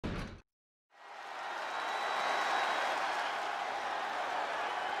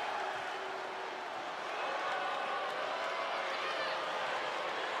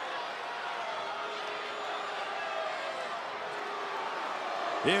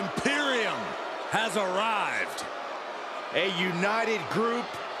Imperium has arrived. A united group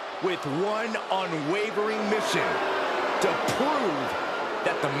with one unwavering mission: to prove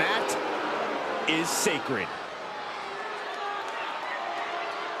that the mat is sacred.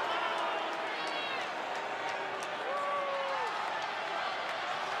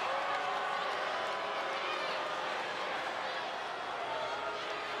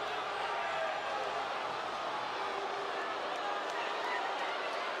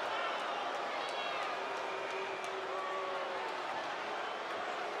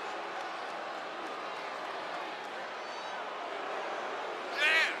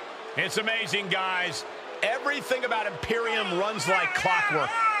 It's amazing, guys. Everything about Imperium runs like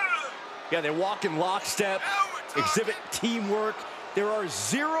clockwork. Yeah, they walk in lockstep, exhibit teamwork. There are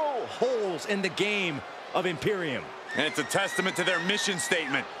 0 holes in the game of Imperium. And it's a testament to their mission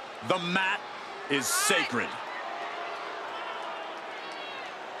statement: the mat is sacred.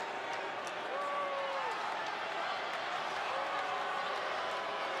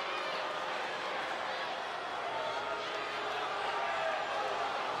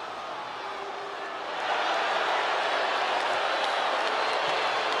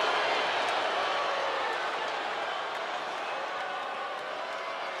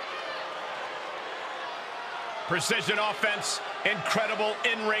 Precision offense, incredible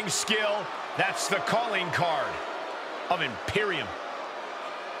in-ring skill. That's the calling card of Imperium.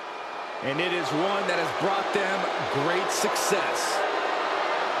 And it is one that has brought them great success.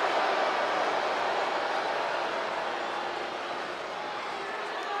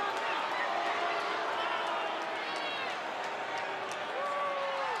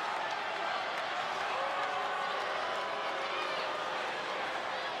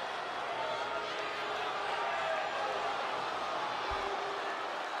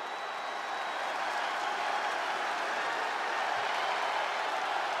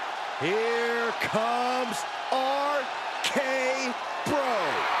 Here comes RK Bro.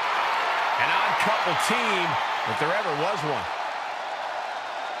 An odd couple team, if there ever was one.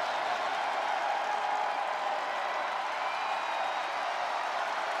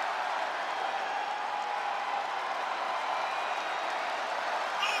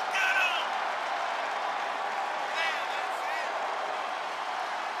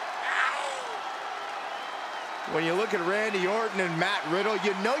 When you look at Randy Orton and Matt Riddle,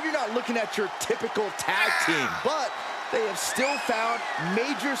 you know you're not looking at your typical tag team, but they have still found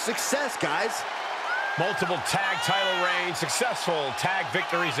major success, guys. Multiple tag title reigns, successful tag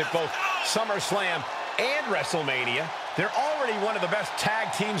victories at both SummerSlam and WrestleMania. They're already one of the best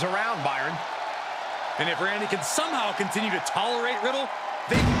tag teams around, Byron. And if Randy can somehow continue to tolerate Riddle,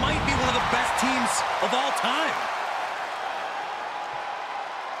 they might be one of the best teams of all time.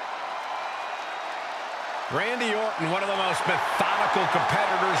 Randy Orton, one of the most methodical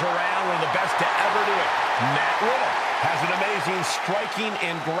competitors around, one of the best to ever do it. Matt Riddle has an amazing striking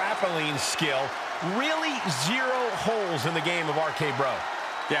and grappling skill. Really 0 holes in the game of RK Bro.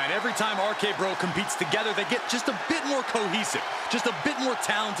 Yeah, and every time RK Bro competes together, they get just a bit more cohesive, just a bit more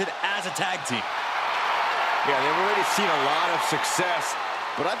talented as a tag team. Yeah, they've already seen a lot of success,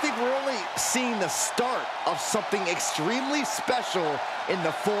 but I think we're only seeing the start of something extremely special in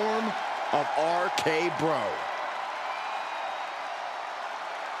the form of RK Bro.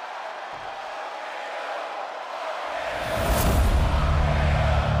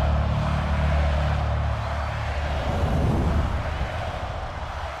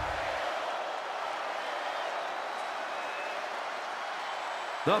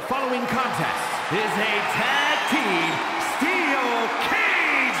 The following contest is a tag team steel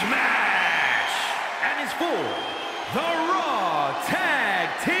cage match and is for the Raw Tag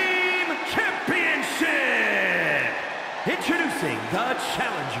Team Championship. Introducing the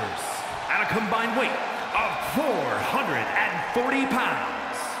challengers at a combined weight of 440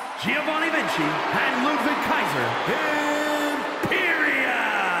 pounds, Giovanni Vinci and Ludwig Kaiser,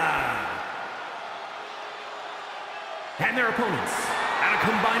 Imperium. And their opponents at a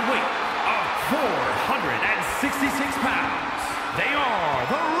combined weight of 466 pounds. They are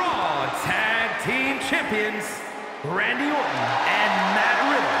the Raw Tag Team Champions, Randy Orton and Matt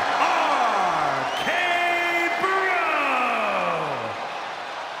Riddle, RK Bro.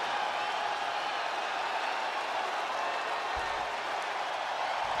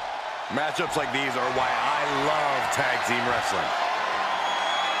 Matchups like these are why I love tag team wrestling.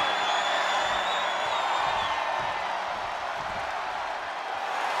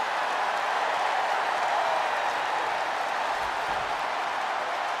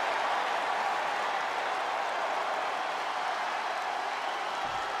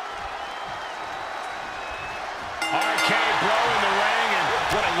 RK Bro in the ring, and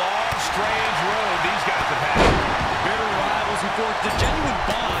What a long, strange road these guys have had. Bitter rivals who forged a genuine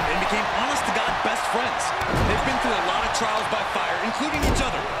bond and became honest-to-God best friends. They've been through a lot of trials by fire, including each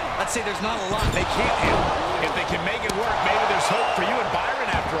other. I'd say there's not a lot they can't handle. If they can make it work, maybe there's hope for you and Byron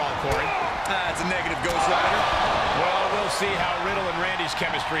after all, Corey. That's a negative, Ghost Rider. Well, we'll see how Riddle and Randy's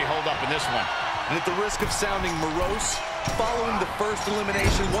chemistry hold up in this one. And at the risk of sounding morose, following the first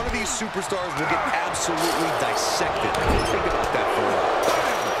elimination, one of these superstars will get absolutely dissected. Think about that for a while.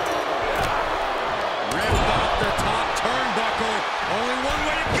 Ripped off the top turnbuckle. Only one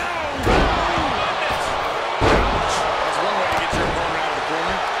way to go. Ouch. That's one way to get your opponent out of the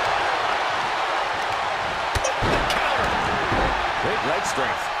corner. The counter. Great leg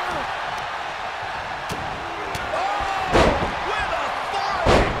strength.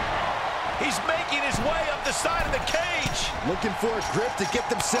 He's making his way up the side of the cage. Looking for a grip to get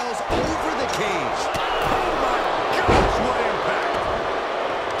themselves over the cage. Oh my gosh, what impact!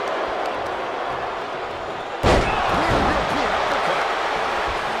 Rear European uppercut.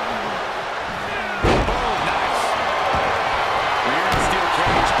 Boom. Nice. When you're in a steel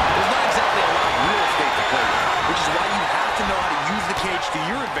cage, there's not exactly a lot of real estate to play with, which is why you have to know how to use the cage to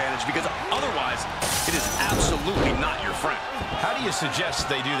your advantage, because otherwise, it is absolutely not your friend. How do you suggest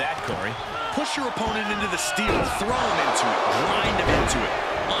they do that, Corey? Push your opponent into the steel, throw him into it, grind him into it.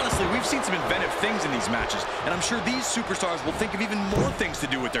 Honestly, we've seen some inventive things in these matches, and I'm sure these superstars will think of even more things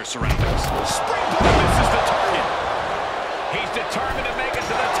to do with their surroundings. Springboard misses the target. He's determined to make it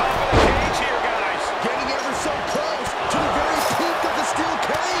to the top of the cage here, guys. Getting ever so close to the very peak of the steel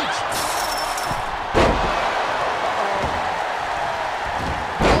cage.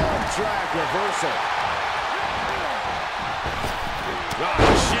 Arm drag reversal. Oh,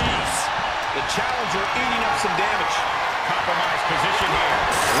 jeez. The challenger eating up some damage. Compromised position here.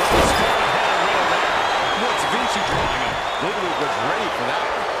 Well spun ahead of Riddle there. What's Vinci drawing up? Literally was ready for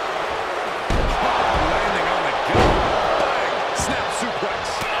that. Landing on the gut. Bang! Snap suplex.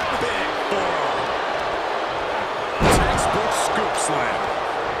 Big forearm. Textbook scoop slam.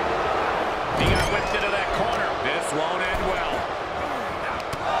 He got whipped into that corner. This won't end well.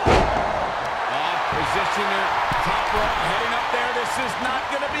 Positioner, top rope, heading up there. This is not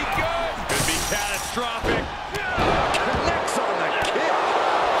going to be good. Could be catastrophic. Connects on the kick.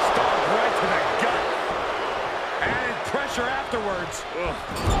 Stomped right to the gut. Added pressure afterwards. Oh,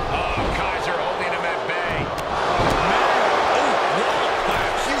 Kaiser holding him at bay.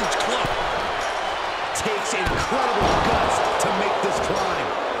 Huge club. Takes incredible guts to make this climb.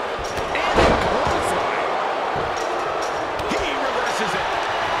 And a clothesline. He reverses it.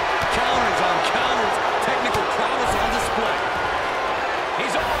 Counters on counters. Technical prowess on display.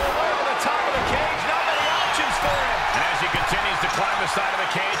 He's all the way to the top of the cage. Not many options for him. And as he continues to climb the side of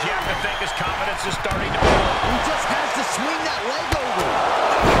the cage, you have to think his confidence is starting to build. He just has to swing that leg over.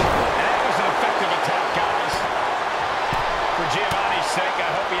 And that was an effective attack, guys. For Giovanni's sake, I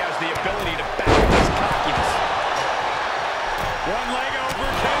hope he has the ability to back his cockiness. One leg over.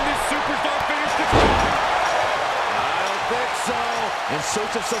 Can this superstar finish the climb? I don't think so. In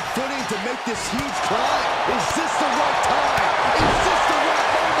search of some footing to make this huge climb. Is this the right time? Is this the right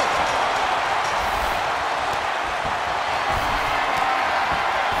moment?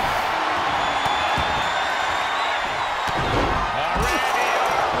 Randy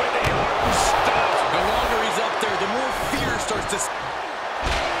Orton with the Orton stomp. The longer he's up there, the more fear starts to...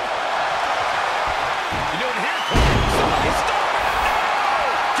 You know what here, Corey? Somebody's stomping him now.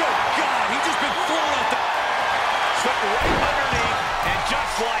 Good God, he's just been thrown out the... Slipped right underneath, and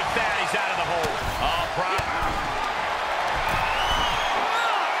just like that, he's out of the hole. Oh, prop.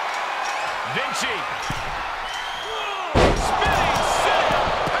 Vinci. Spinning sit-up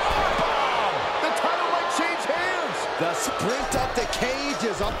powerbomb. The title might change hands. The sprint up the cage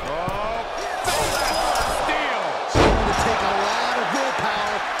is up. Steal. It's going to take a lot of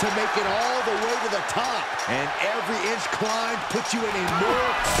willpower to make it all the way to the top. And every inch climb puts you in a more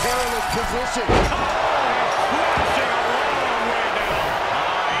perilous position. Crashing a long way down.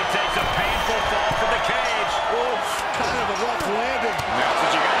 He takes a painful fall from the cage. Oof, kind of a rough landing. That's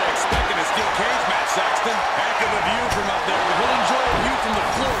what you gotta expect in a steel cage match, Saxton. Heck of a view from up there. We'll enjoy a view from the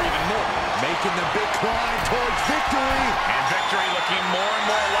floor even more. Making the big climb towards victory. And victory looking more and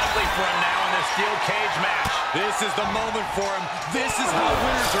more likely for him now in this steel cage match. This is the moment for him. This is how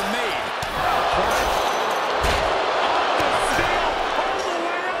winners are made.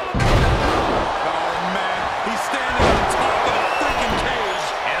 Oh, man. He's standing on top of the freaking cage.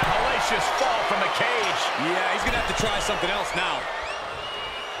 And a hellacious fall from the cage. Yeah, he's gonna have to try something else now.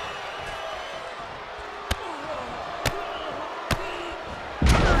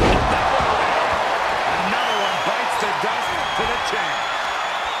 Another one bites the dust to the chin.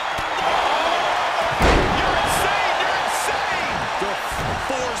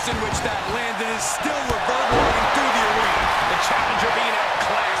 that landed is still reverberating through the arena. The challenger being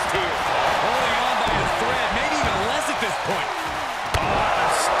outclassed here. Holding on by a thread, maybe even less at this point.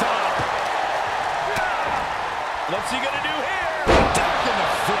 Stop. What's he gonna do here? Duck in the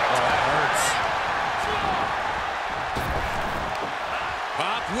foot. Oh, that hurts.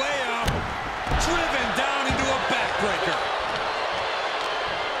 Pop way up. Driven down into a backbreaker.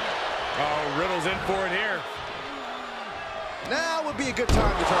 Oh, Riddle's in for it here. Now would be a good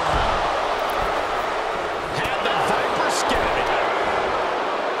time to turn around. Had the Viper scattered.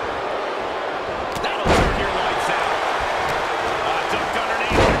 That'll turn your lights out. Ducked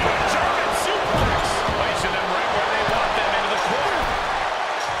underneath. German suplex. Placing them right where they want them, into the corner.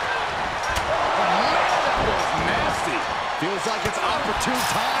 Oh, man, that was nasty. Feels like it's opportune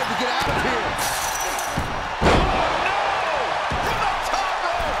time to get out of here.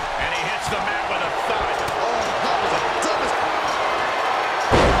 The mat with a thud. Oh, that was the dumbest.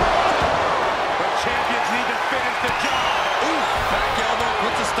 The champions need to finish the job. Ooh, back elbow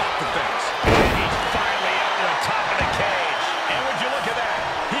puts a stop to things. And he's finally up to the top of the cage. And would you look at that?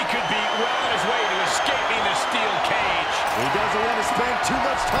 He could be well on his way to escaping the steel cage. He doesn't want to spend too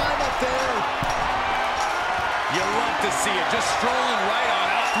much time up there. You love to see it, just strolling right on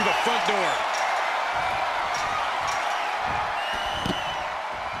out through the front door.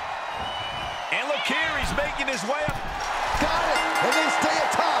 And look here, he's making his way up. Got it, and they stay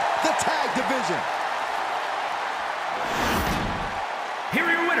atop the tag division. Here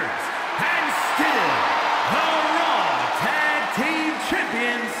are your winners, and still the Raw Tag Team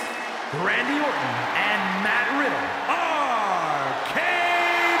Champions, Randy Orton and Matt Riddle.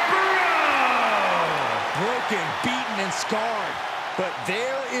 Broken, beaten, and scarred, but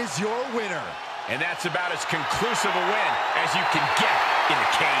there is your winner. And that's about as conclusive a win as you can get in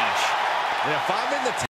the cage. And if I'm in the